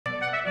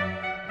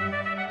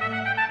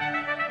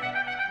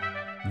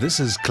This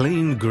is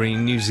clean,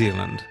 green New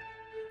Zealand,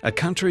 a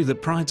country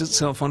that prides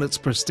itself on its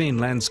pristine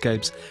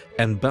landscapes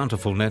and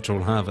bountiful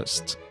natural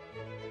harvests.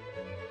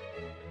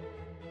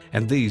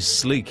 And these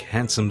sleek,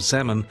 handsome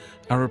salmon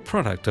are a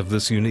product of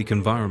this unique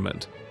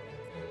environment.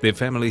 Their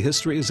family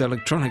history is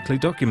electronically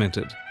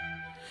documented,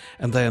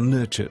 and they are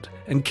nurtured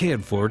and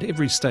cared for at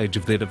every stage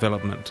of their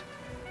development.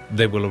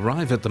 They will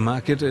arrive at the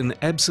market in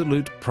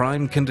absolute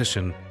prime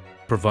condition,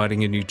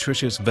 providing a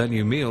nutritious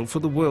value meal for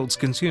the world's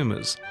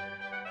consumers.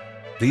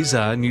 These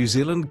are New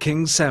Zealand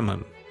King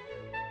salmon.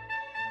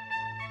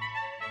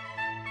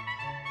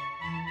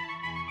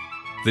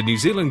 The New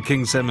Zealand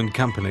King Salmon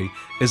Company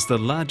is the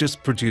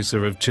largest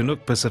producer of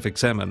Chinook Pacific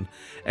salmon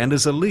and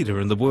is a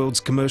leader in the world's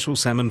commercial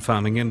salmon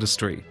farming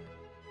industry.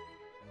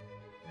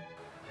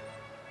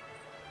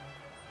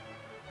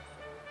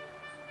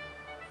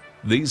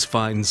 These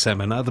fine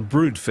salmon are the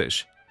brood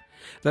fish.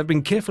 They've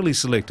been carefully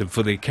selected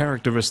for their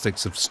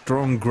characteristics of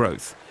strong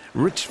growth,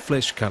 rich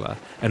flesh colour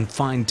and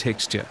fine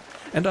texture,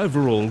 and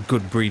overall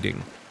good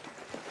breeding.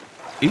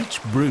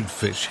 Each brood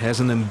fish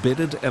has an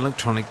embedded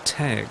electronic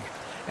tag,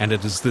 and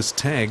it is this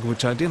tag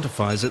which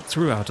identifies it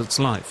throughout its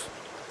life.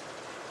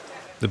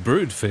 The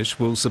brood fish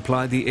will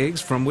supply the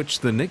eggs from which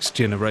the next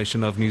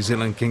generation of New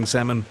Zealand King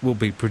salmon will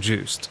be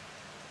produced.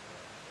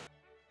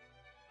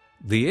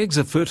 The eggs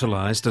are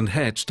fertilised and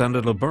hatched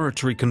under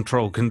laboratory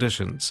control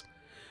conditions.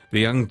 The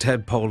young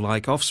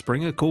tadpole-like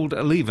offspring are called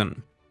a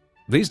leaven.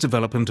 These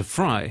develop into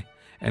fry,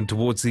 and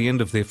towards the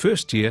end of their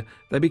first year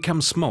they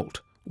become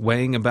smolt,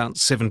 weighing about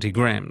 70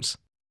 grams.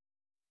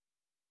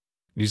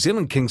 New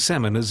Zealand King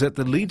salmon is at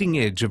the leading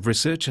edge of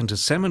research into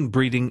salmon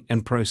breeding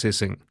and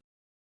processing.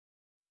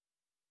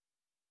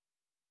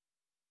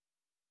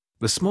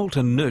 The smolt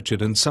are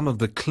nurtured in some of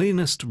the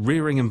cleanest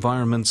rearing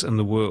environments in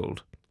the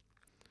world.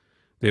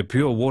 Their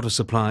pure water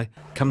supply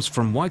comes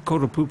from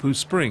Waikoropupu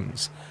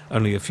Springs,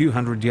 only a few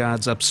hundred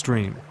yards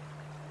upstream.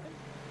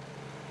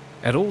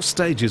 At all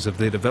stages of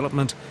their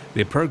development,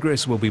 their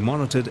progress will be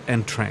monitored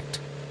and tracked.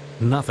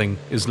 Nothing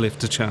is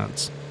left to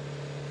chance.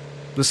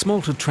 The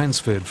smolt are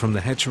transferred from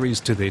the hatcheries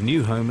to their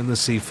new home in the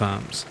sea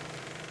farms.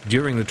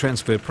 During the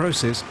transfer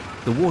process,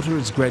 the water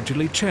is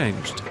gradually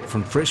changed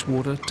from fresh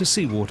water to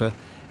seawater,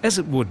 as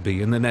it would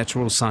be in the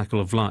natural cycle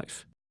of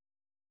life.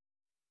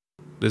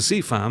 The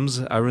sea farms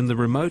are in the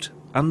remote,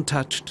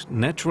 untouched,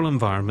 natural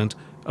environment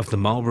of the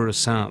Marlborough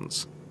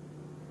Sounds.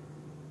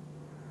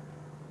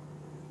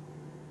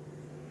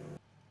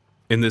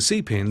 In the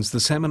sea pens, the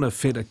salmon are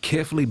fed a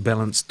carefully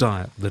balanced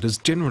diet that is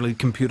generally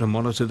computer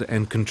monitored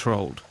and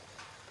controlled.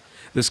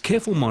 This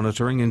careful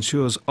monitoring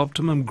ensures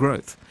optimum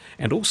growth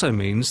and also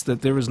means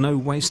that there is no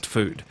waste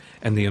food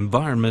and the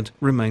environment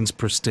remains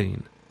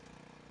pristine.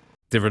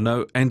 There are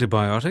no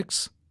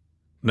antibiotics,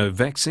 no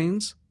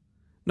vaccines,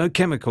 no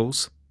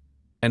chemicals,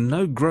 and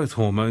no growth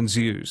hormones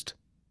used.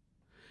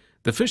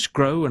 The fish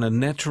grow in a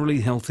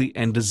naturally healthy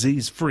and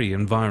disease-free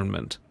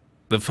environment.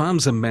 The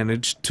farms are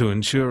managed to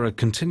ensure a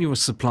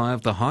continuous supply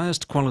of the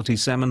highest quality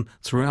salmon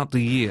throughout the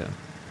year.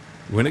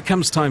 When it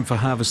comes time for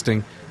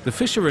harvesting, the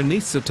fish are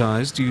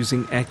anaesthetised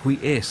using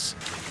Aqui-S,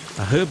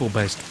 a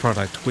herbal-based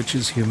product which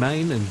is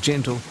humane and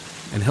gentle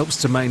and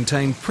helps to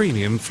maintain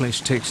premium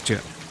flesh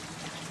texture.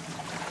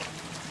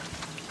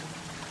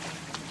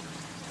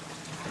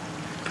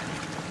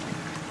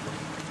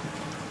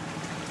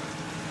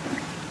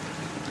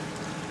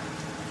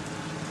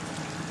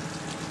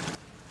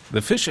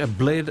 The fish are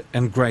bled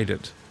and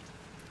graded.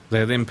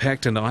 They are then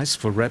packed in ice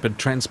for rapid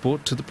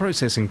transport to the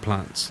processing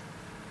plants.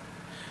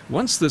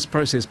 Once this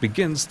process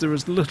begins, there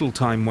is little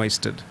time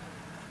wasted.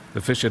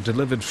 The fish are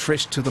delivered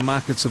fresh to the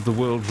markets of the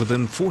world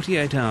within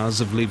 48 hours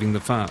of leaving the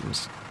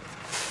farms.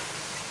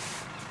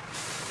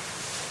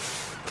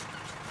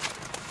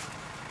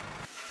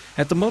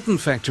 At the modern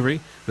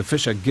factory, the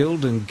fish are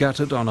gilled and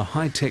gutted on a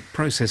high-tech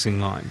processing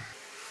line.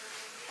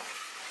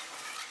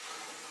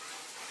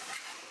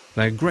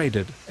 They are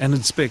graded and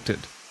inspected.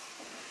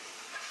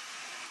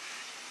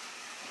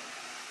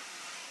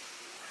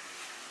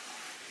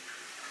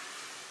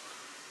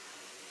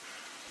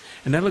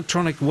 An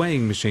electronic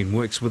weighing machine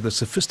works with a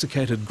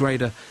sophisticated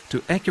grader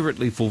to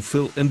accurately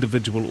fulfill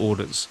individual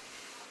orders.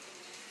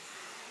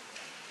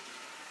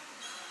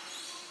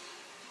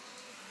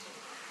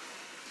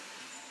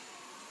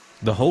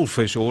 The whole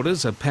fish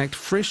orders are packed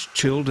fresh,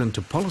 chilled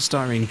into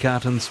polystyrene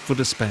cartons for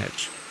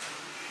dispatch.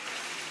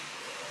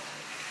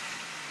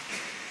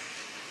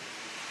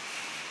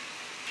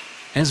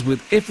 As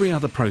with every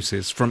other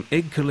process, from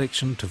egg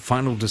collection to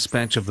final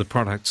dispatch of the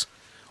products,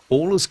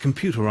 all is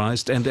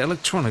computerized and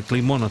electronically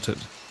monitored.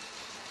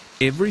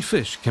 Every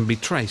fish can be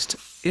traced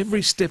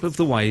every step of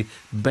the way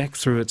back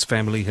through its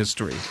family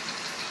history.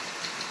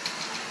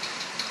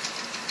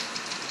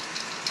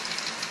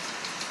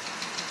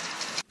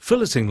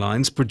 Filleting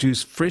lines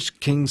produce fresh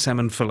king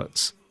salmon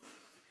fillets.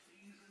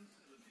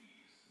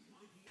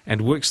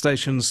 And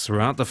workstations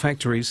throughout the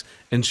factories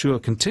ensure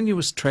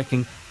continuous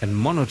tracking and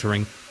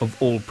monitoring of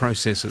all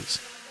processes.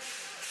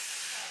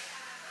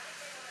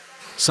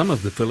 Some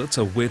of the fillets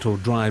are wet or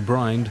dry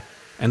brined,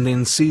 and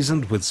then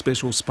seasoned with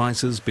special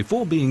spices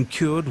before being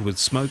cured with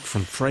smoke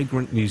from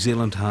fragrant New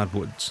Zealand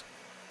hardwoods.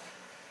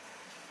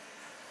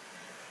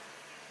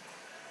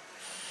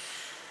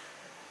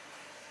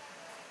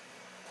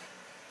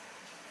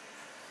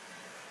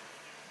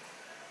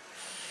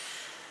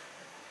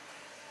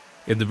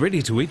 In the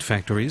ready-to-eat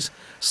factories,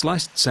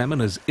 sliced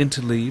salmon is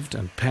interleaved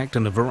and packed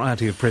in a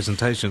variety of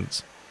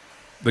presentations.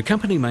 The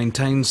company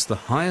maintains the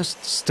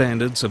highest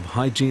standards of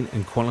hygiene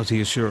and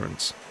quality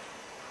assurance.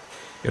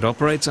 It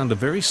operates under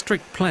very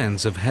strict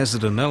plans of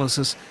hazard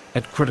analysis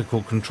at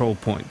critical control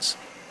points.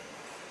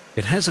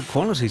 It has a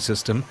quality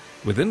system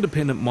with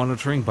independent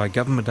monitoring by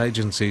government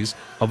agencies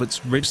of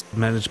its risk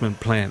management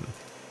plan.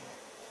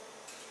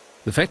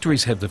 The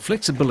factories have the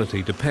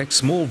flexibility to pack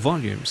small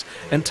volumes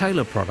and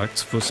tailor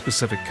products for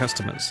specific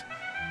customers.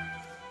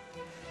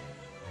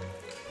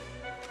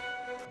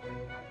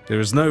 There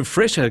is no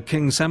fresher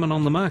king salmon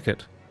on the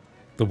market.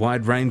 The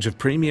wide range of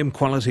premium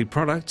quality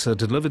products are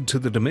delivered to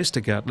the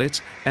domestic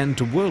outlets and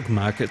to world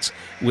markets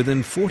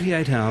within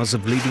 48 hours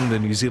of leaving the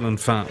New Zealand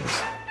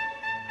farms.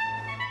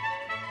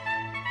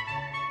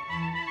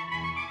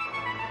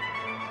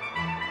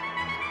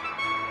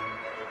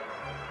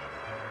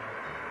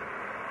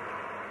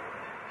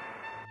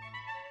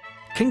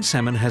 King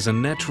salmon has a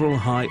natural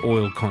high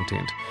oil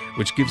content,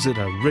 which gives it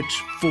a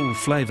rich, full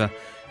flavour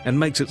and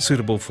makes it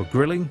suitable for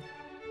grilling,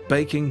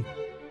 baking,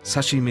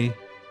 sashimi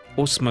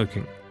or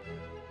smoking.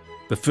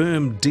 The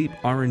firm, deep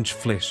orange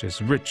flesh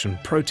is rich in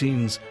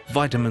proteins,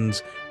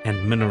 vitamins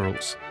and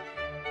minerals.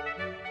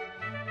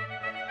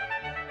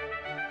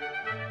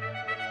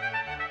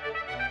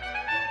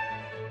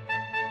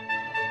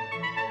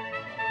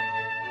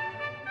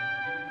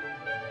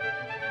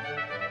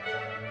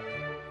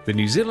 The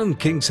New Zealand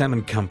King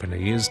Salmon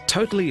Company is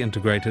totally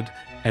integrated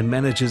and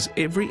manages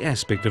every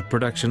aspect of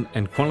production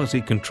and quality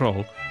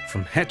control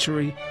from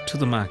hatchery to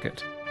the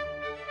market.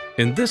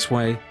 In this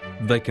way,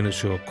 they can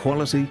assure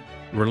quality,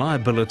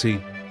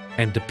 reliability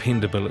and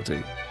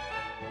dependability.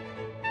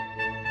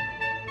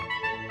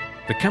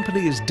 The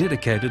company is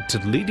dedicated to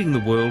leading the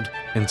world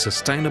in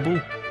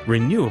sustainable,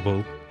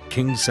 renewable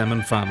king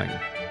salmon farming.